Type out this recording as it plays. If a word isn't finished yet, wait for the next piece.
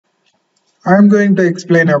I am going to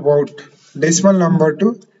explain about decimal number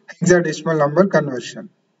to hexadecimal number conversion.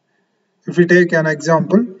 If we take an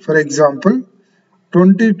example, for example,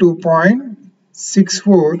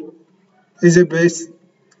 22.64 is a base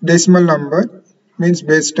decimal number, means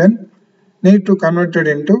base 10, need to convert it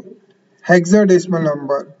into hexadecimal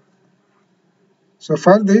number. So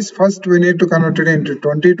for this, first we need to convert it into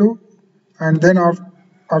 22, and then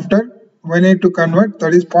after we need to convert,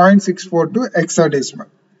 that is 0.64 to hexadecimal.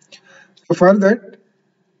 So for that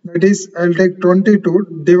is I'll take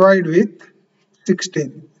 22 divide with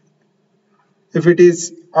 16. If it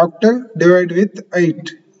is octal, divide with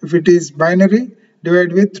 8. If it is binary,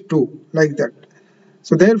 divide with 2, like that.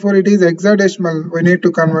 So therefore it is hexadecimal, we need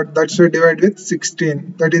to convert, that's why divide with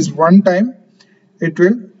 16. That is one time it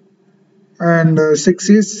will, and 6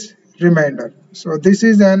 is remainder. So this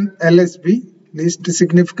is an LSB, least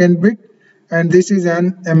significant bit, and this is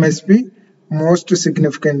an MSB, most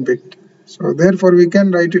significant bit. So therefore we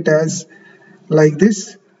can write it as like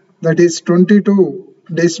this, that is 22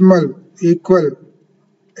 decimal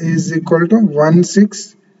is equal to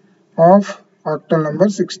 1/6 of octal number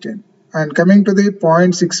 16. And coming to the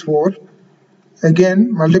 0.64,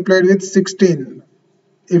 again multiplied with 16.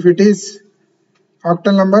 If it is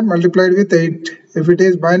octal number, multiplied with 8. If it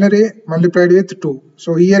is binary, multiplied with 2.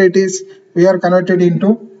 So here it is, we are converted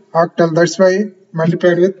into octal, that's why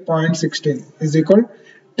multiplied with 0.16 is equal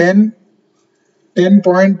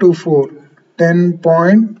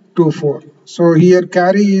 10.24. So here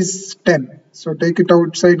carry is 10. So take it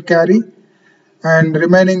outside carry, and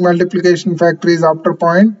remaining multiplication factor is after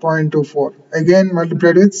 0.24. Again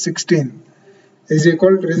multiplied with 16 is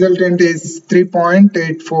equal, resultant is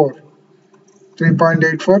 3.84.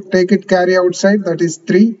 3.84. Take it carry outside, that is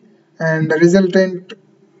 3, and the resultant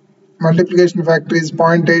multiplication factor is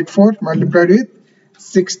 0.84 multiplied with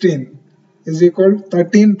 16 is equal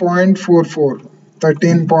 13.44.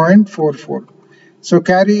 13.44. So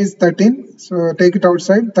carry is 13, so take it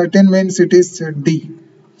outside, 13 means it is D.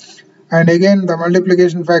 And again the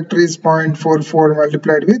multiplication factor is 0.44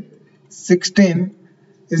 multiplied with 16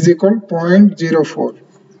 is equal 0.04.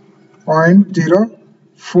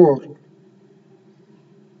 0.04.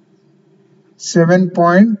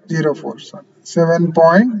 7.04, sorry,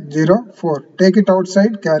 7.04. Take it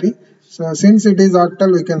outside carry. So since it is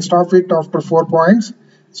octal, we can stop it after 4 points.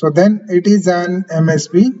 So then it is an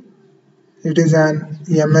MSB. It is an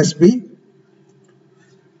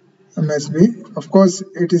MSB. Of course,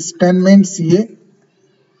 it is 10 means EA.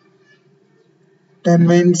 10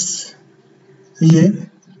 means EA.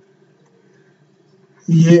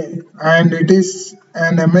 And it is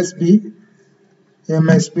an MSB.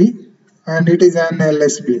 And it is an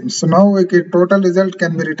LSB. So now total result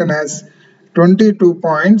can be written as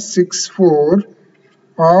 22.64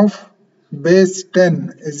 of base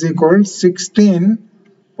 10 is equal 16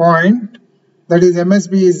 point, that is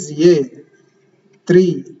MSB is A,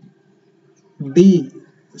 3, D,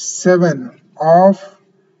 7 of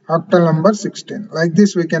octal number 16. Like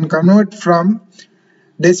this we can convert from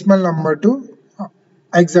decimal number to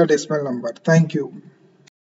hexadecimal number. Thank you.